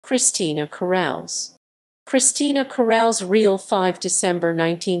Cristina Corrales. Cristina Corrales Real 5 December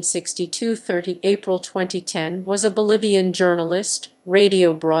 1962 30 April 2010 was a Bolivian journalist,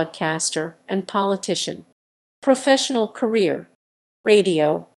 radio broadcaster, and politician. Professional career.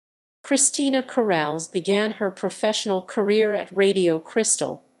 Radio. Cristina Corrales began her professional career at Radio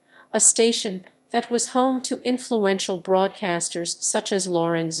Crystal, a station that was home to influential broadcasters such as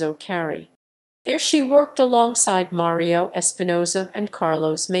Lorenzo Cari. There she worked alongside Mario Espinosa and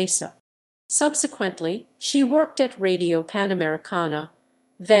Carlos Mesa. Subsequently, she worked at Radio Panamericana,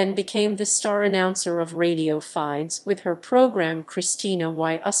 then became the star announcer of Radio Fides with her program Cristina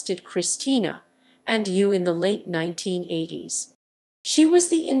y Usted Cristina and You in the late 1980s. She was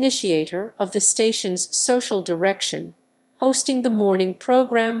the initiator of the station's social direction, hosting the morning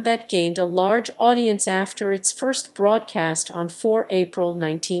program that gained a large audience after its first broadcast on 4 April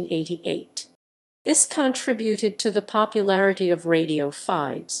 1988. This contributed to the popularity of Radio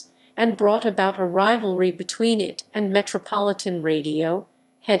Fides and brought about a rivalry between it and Metropolitan Radio,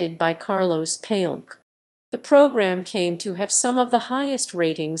 headed by Carlos Palenque. The program came to have some of the highest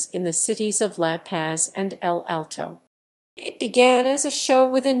ratings in the cities of La Paz and El Alto. It began as a show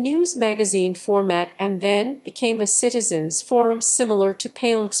with a news magazine format and then became a citizens' forum similar to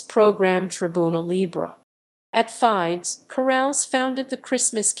Palenque's program Tribuna Libre. At Fides, Corrales founded the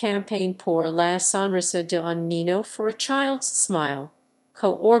Christmas campaign Por la Sonrisa de un Niño for a Child's Smile,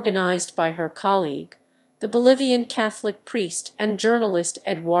 co-organized by her colleague, the Bolivian Catholic priest and journalist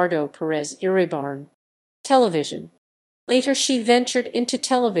Eduardo Perez Iribarne. Television. Later she ventured into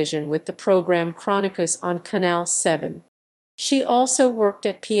television with the program Crónicas on Canal 7. She also worked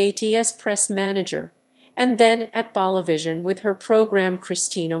at PATS Press Manager, and then at Bolivian with her program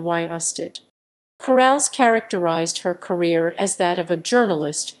Cristina y Usted. Corrales characterized her career as that of a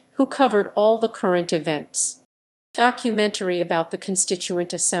journalist who covered all the current events. Documentary about the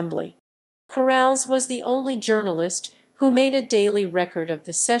Constituent Assembly. Corrales was the only journalist who made a daily record of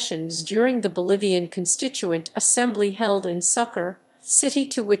the sessions during the Bolivian Constituent Assembly held in Sucre, city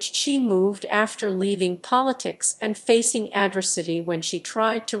to which she moved after leaving politics and facing adversity when she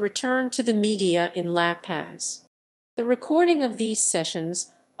tried to return to the media in La Paz. The recording of these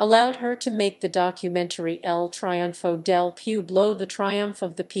sessions allowed her to make the documentary El Triunfo del Pueblo, The Triumph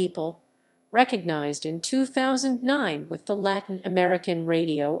of the People, recognized in 2009 with the Latin American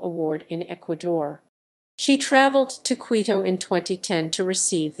Radio Award in Ecuador. She traveled to Quito in 2010 to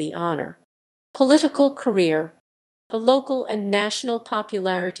receive the honor. Political career. The local and national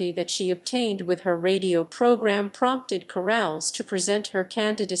popularity that she obtained with her radio program prompted Corrales to present her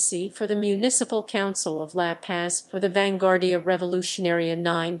candidacy for the Municipal Council of La Paz for the Vanguardia Revolucionaria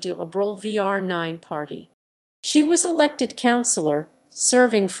 9 de Abril VR9 party. She was elected councillor,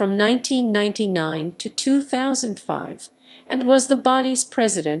 serving from 1999 to 2005, and was the body's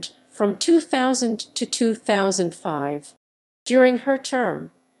president from 2000 to 2005. During her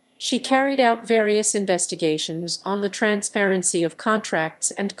term, she carried out various investigations on the transparency of contracts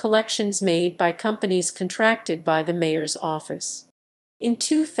and collections made by companies contracted by the mayor's office. In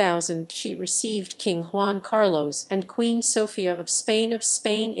 2000, she received King Juan Carlos and Queen Sofia of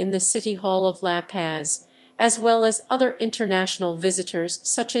Spain in the City Hall of La Paz, as well as other international visitors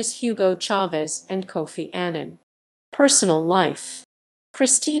such as Hugo Chavez and Kofi Annan. Personal life.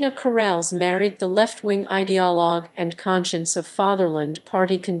 Cristina Corrales married the left-wing ideologue and conscience of Fatherland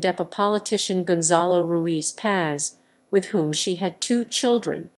Party Condepa politician Gonzalo Ruiz Paz, with whom she had 2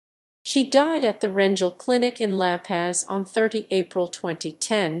 children. She died at the Rengel Clinic in La Paz on 30 April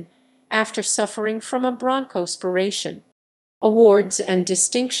 2010 after suffering from a bronchospiration. Awards and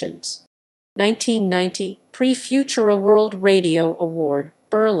distinctions. 1990 Prix Futura World Radio Award,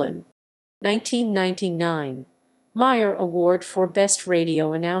 Berlin. 1999 Meyer Award for Best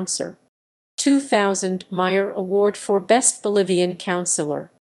Radio Announcer. 2000 Meyer Award for Best Bolivian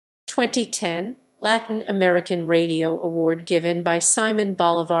Counselor. 2010 Latin American Radio Award given by Simon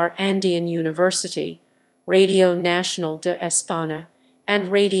Bolivar Andean University, Radio Nacional de España, and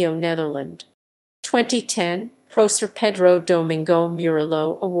Radio Netherlands. 2010 Procer Pedro Domingo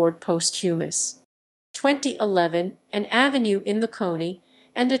Murillo Award posthumous. 2011 An avenue in the Coney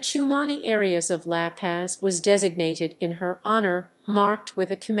and the Chumani areas of La Paz was designated in her honor, marked with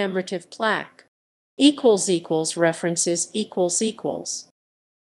a commemorative plaque. References